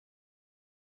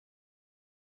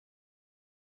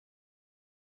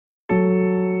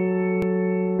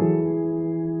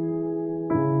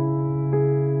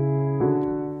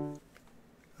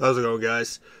How's it going,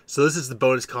 guys? So this is the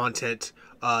bonus content.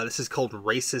 This is called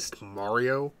Racist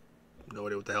Mario. No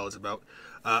idea what the hell it's about.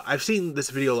 I've seen this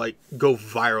video like go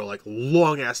viral like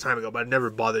long ass time ago, but I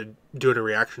never bothered doing a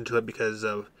reaction to it because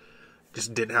of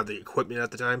just didn't have the equipment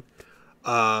at the time.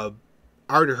 I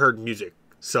already heard music,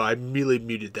 so I immediately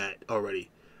muted that already,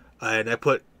 and I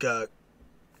put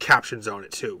captions on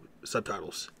it too,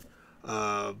 subtitles.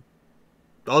 Also,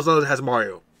 it has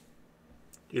Mario,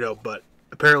 but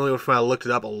apparently when I looked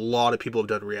it up, a lot of people have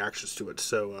done reactions to it.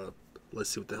 So let's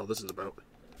see what the hell this is about.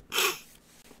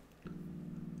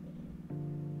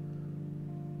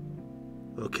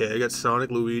 Okay, I got Sonic,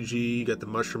 Luigi, got the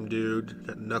Mushroom Dude,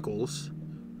 got Knuckles.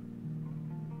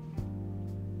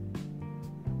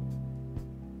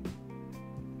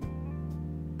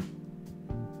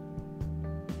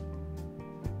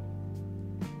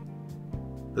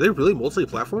 Are they really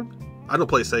multi-platform? I don't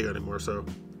play Sega anymore, so...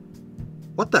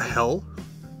 What the hell?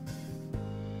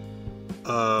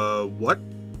 What?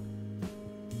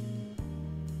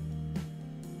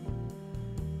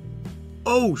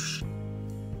 Oh,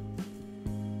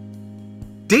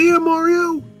 damn,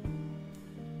 Mario!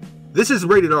 This is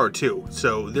rated R, too,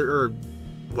 so there are...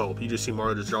 Well, you just see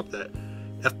Mario just drop that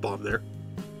F-bomb there.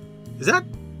 Is that...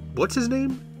 What's his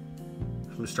name?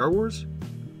 From Star Wars?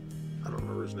 I don't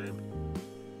remember his name.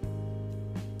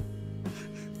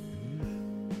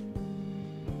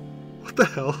 What the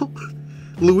hell?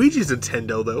 Luigi's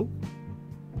Nintendo, though.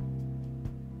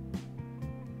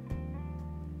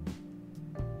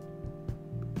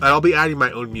 And I'll be adding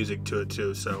my own music to it,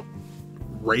 too, so...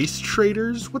 Race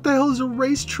Traders? What the hell is a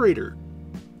Race Trader?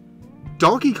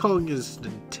 Donkey Kong is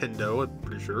Nintendo, I'm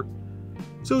pretty sure.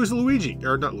 So is Luigi.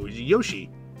 Or not Luigi, Yoshi.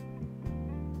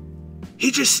 He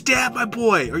just stabbed my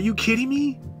boy! Are you kidding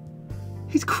me?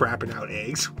 He's crapping out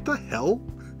eggs. What the hell?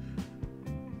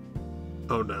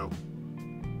 Oh no.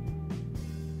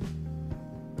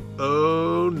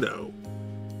 Oh no.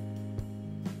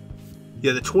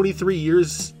 Yeah, the 23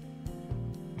 years...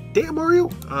 Damn, Mario!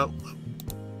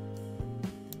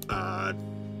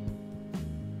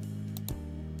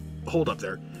 Hold up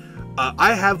there.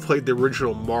 I have played the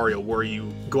original Mario where you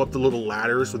go up the little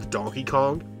ladders with Donkey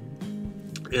Kong.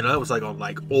 And I was like on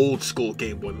like old school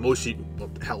Game Boy. Most people, well,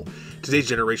 hell, today's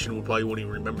generation would probably won't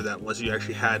even remember that unless you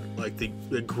actually had like the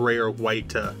gray or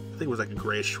white, I think it was like a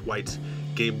grayish white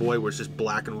Game Boy where it's just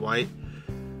black and white.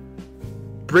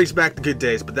 Brings back the good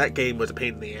days, but that game was a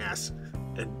pain in the ass.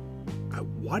 And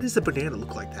why does the banana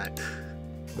look like that?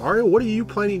 Mario, what are you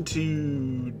planning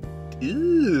to...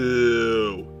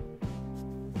 Ew.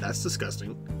 That's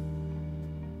disgusting.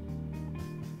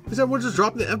 Is everyone just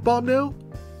dropping the F-bomb now?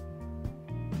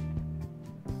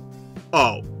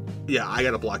 Oh, yeah, I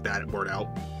gotta block that word out.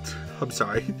 I'm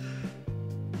sorry.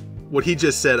 What he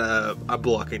just said, I'm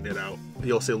blocking it out.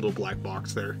 You'll see a little black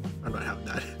box there. I'm not having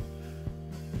that.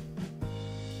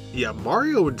 Yeah,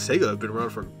 Mario and Sega have been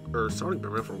around for... Or Sonic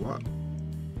been around for a while.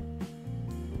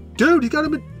 Dude, he got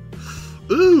him in...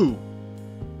 Ooh!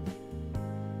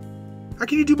 How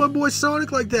can you do my boy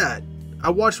Sonic like that? I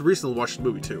recently watched the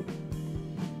movie too.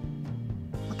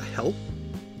 What the hell?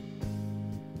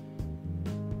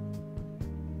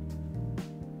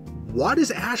 Why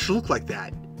does Ash look like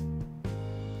that?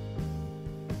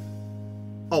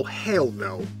 Oh, hell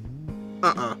no.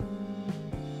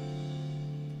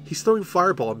 He's throwing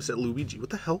firebombs at Luigi.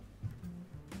 What the hell?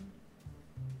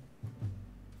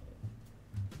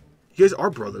 You guys are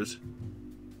brothers.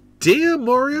 Damn,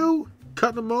 Mario!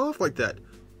 Cutting them off like that.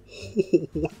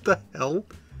 What the hell?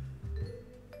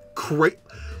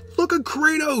 Look at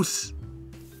Kratos!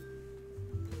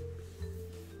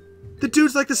 The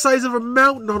dude's like the size of a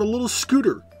mountain on a little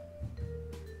scooter.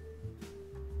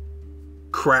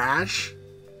 Crash?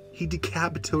 He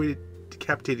decapitated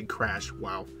Crash.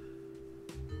 Wow.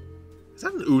 Is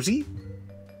that an Uzi?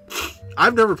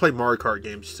 I've never played Mario Kart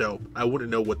games, so I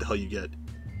wouldn't know what the hell you get.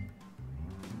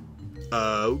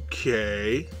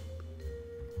 Okay.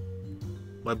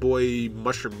 My boy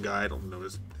Mushroom Guy, I don't know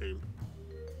his name.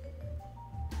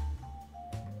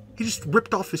 He just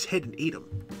ripped off his head and ate him.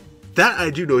 That I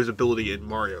do know his ability in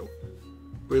Mario.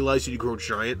 Where he allows you to grow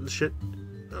giant and shit.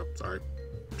 Oh, sorry.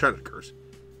 I'm trying to curse.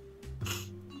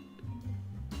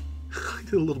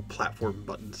 The little platform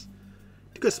buttons.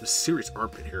 You got some serious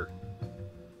armpit hair.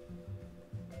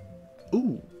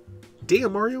 Ooh.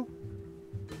 Damn, Mario.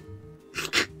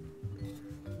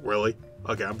 Really?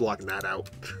 Okay, I'm blocking that out.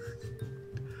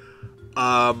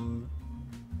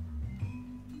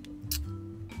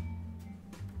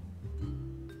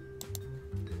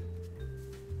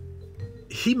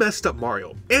 He messed up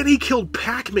Mario. And he killed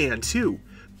Pac-Man, too.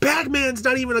 Pac-Man's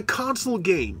not even a console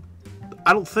game.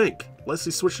 I don't think.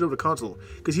 Leslie switched it over to console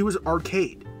because he was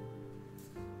arcade.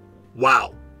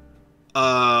 Wow.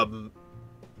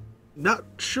 Not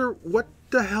sure what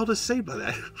the hell to say about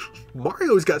that.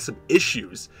 Mario's got some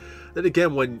issues. Then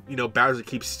again, when, you know, Bowser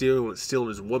keeps stealing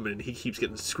his woman and he keeps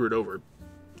getting screwed over,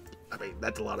 I mean,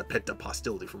 that's a lot of pent-up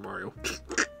hostility for Mario.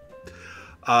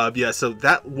 Yeah, so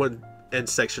that one end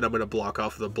section I'm going to block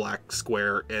off the black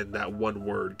square and that one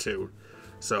word, too.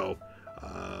 So,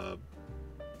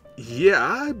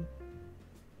 yeah,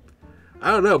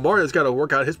 I don't know. Mario's got to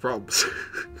work out his problems.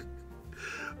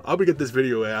 I'm gonna get this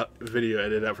video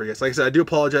edited out for you guys. Like I said, I do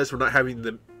apologize for not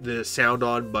having the sound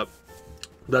on, but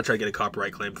I'm not trying to get a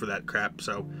copyright claim for that crap.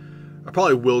 So I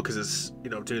probably will because it's, you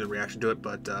know, doing the reaction to it.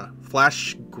 But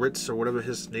Flash Grits or whatever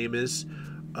his name is,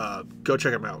 go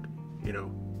check him out. You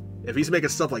know, if he's making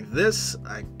stuff like this,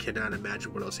 I cannot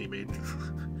imagine what else he made.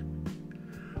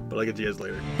 But I'll get to you guys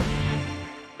later.